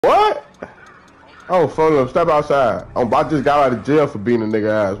What? Oh, phone up. Step outside. I just got out of jail for beating a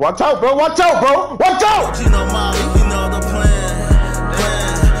nigga ass. Watch out, bro. Watch out, bro. Watch out. You know, Molly, you know the plan.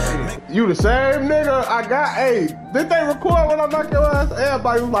 You the same nigga I got. Hey, did they record when I knocked your ass?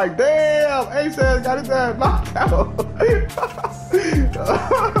 Everybody was like, damn. A-Says got his ass knocked out.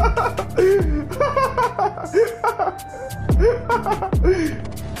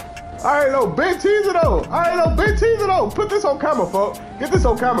 I ain't no big teaser though. Put this on camera, folks. Get this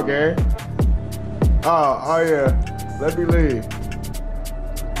on camera, gang. Oh yeah. Let me leave.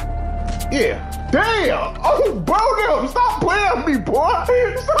 Yeah. Damn. Oh, bro, them. Stop playing with me, boy.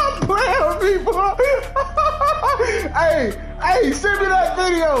 Stop playing with me, boy. hey, send me that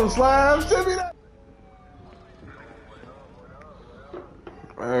video, Slime. Send me that.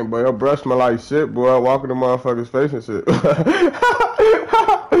 Man, boy, your breath smell like shit, boy. Walking the motherfucker's face and shit.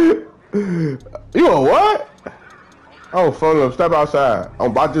 You a what? Oh, phone up. Step outside. I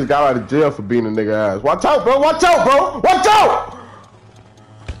just got out of jail for beating a nigga ass. Watch out, bro. Watch out, bro. Watch out.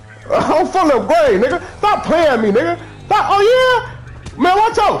 I'm full of gray, nigga. Stop playing me, nigga. Stop. Oh, yeah. Man,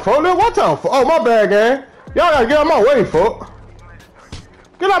 watch out, phone up. Watch out. Oh, my bad, gang. Y'all gotta get out my way, folks.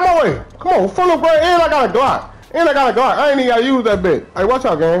 Get out my way. Come on, full of gray. And I got a Glock. I ain't even gotta use that bitch. Hey, watch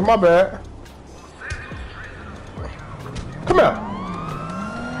out, gang. My bad. Come here.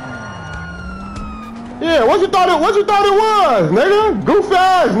 Yeah, what you thought it was, nigga? Goofy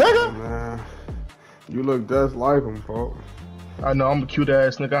ass, nigga. Man, you look just like him, folks. I know, I'm a cute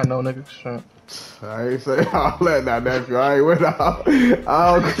ass nigga. I know, nigga. Sure. I ain't say all that now, nephew. I ain't went out.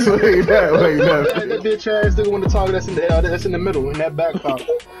 I don't say that way, nephew. That bitch ass nigga want to talk. That's in the middle, in that back pocket.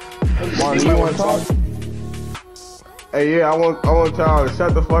 Marley, you want to talk? Hey, yeah, I want y'all to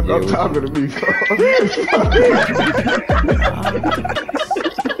shut the fuck up talking to me,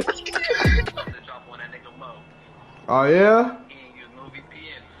 Oh yeah?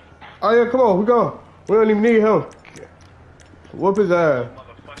 Oh yeah, come on, we go. We don't even need him. Whoop his ass.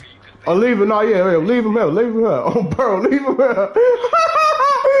 Oh, leave him, no, yeah, leave him here, Oh, bro, leave him here.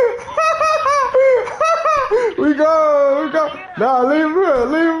 we go. Nah, leave him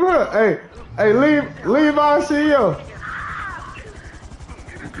here. Hey, leave our CEO.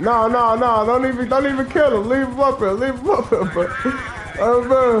 No, don't even kill him. Leave him up here, bro. Oh,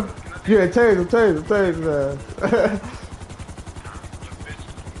 bro. Yeah, tase him, man.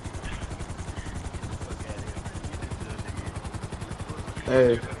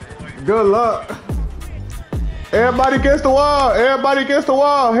 Hey, good luck. Everybody against the wall.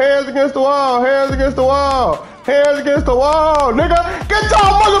 Hands against the wall. Nigga. Get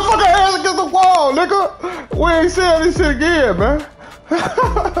y'all motherfucking hands against the wall, nigga. We ain't saying this shit again, man.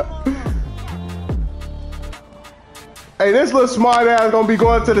 Hey, this little smart ass gonna be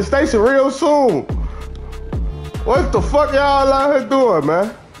going to the station real soon. What the fuck y'all out here doing,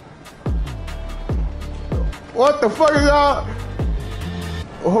 man? What the fuck is y'all?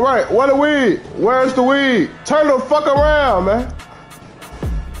 All right, what the weed? Where's the weed? Turn the fuck around, man.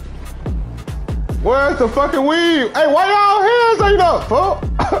 Where's the fucking weed? Hey, why y'all hands ain't up, fuck?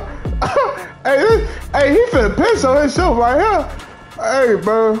 Hey, he finna piss on himself right here. Hey,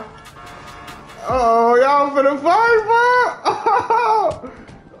 bro. Oh, y'all finna fight, bro?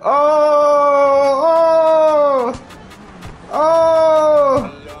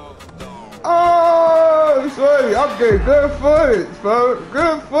 Oh, sorry, I'm getting good footage,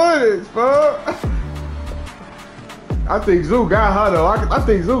 folks. I think Zoo got her though. I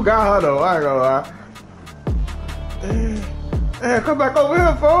ain't gonna lie. Hey, come back over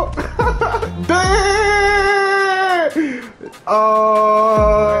here, folks. Damn!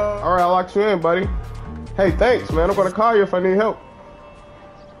 All right, I'll lock you in, buddy. Hey, thanks, man. I'm gonna call you if I need help.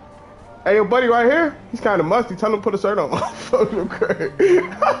 Hey, your buddy right here, he's kind of musty. Tell him to put a shirt on. Fucking crazy.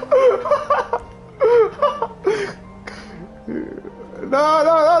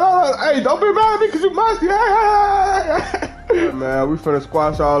 No. Hey, don't be mad at me because you musty. Hey. Man, we finna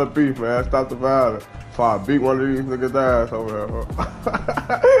squash all the beef, man. Stop the violence. Before I beat one of these niggas' ass over here.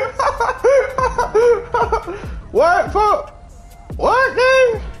 What, fuck? What,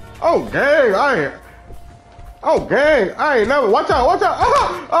 gang? Oh, gang, I ain't never. Watch out.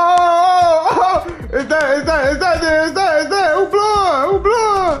 Oh. Is that? Who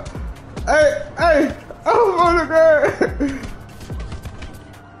blowing? Hey. Oh, my God.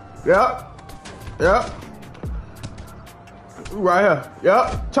 Yep. Right here. Yep.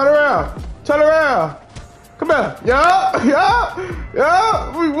 Turn around. Come here. Yep.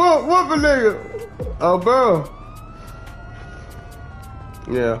 We whoop a nigga. Oh, bro.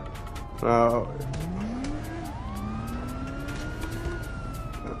 Yeah. Oh,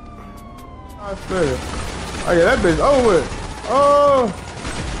 yeah, that bitch over with. Oh.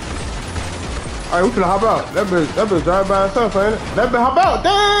 Alright, we finna hop out. That bitch drive by herself, ain't it? That bitch hop out.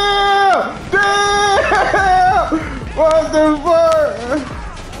 Damn! Damn! What the fuck?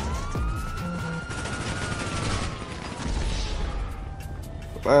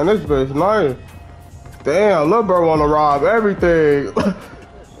 Man, this bitch nice. Damn, Lil Bro wanna rob everything.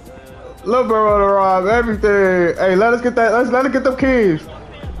 Lil Bro wanna rob everything. Hey, let us get that. Let us get them keys.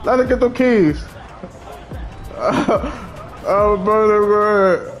 Let us get them keys. Oh,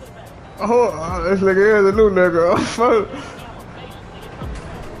 brother, oh, this nigga here is a new nigga.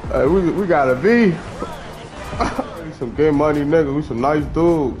 Hey, we gotta be. We some good money niggas. We some nice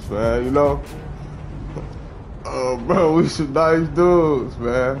dudes, man. You know. Oh, bro, we some nice dudes,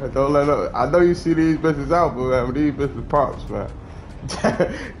 man. Don't let up. I know you see these bitches out, but man, these bitches props, man.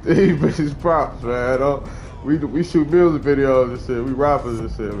 These bitches props, man. Don't, we shoot music videos and shit. We rappers and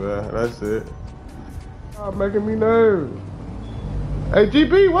shit, man. That's it. Stop making me nervous. Hey,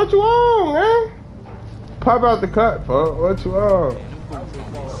 GB, what you on, man? Pop out the cut, fuck. What you on?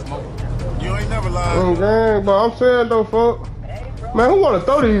 You ain't never lied. Oh, gang, but I'm saying though, fuck. Man, who wanna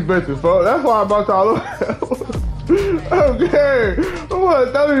throw these bitches, fuck? That's why I brought y'all over. Okay, who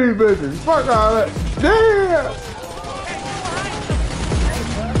wanna throw these bitches? Fuck all that. Damn.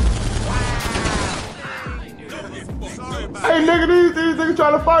 Hey, nigga, these niggas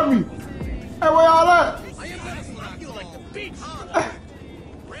trying to fight me. Hey, where y'all at?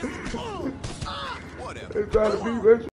 They trying to beat me.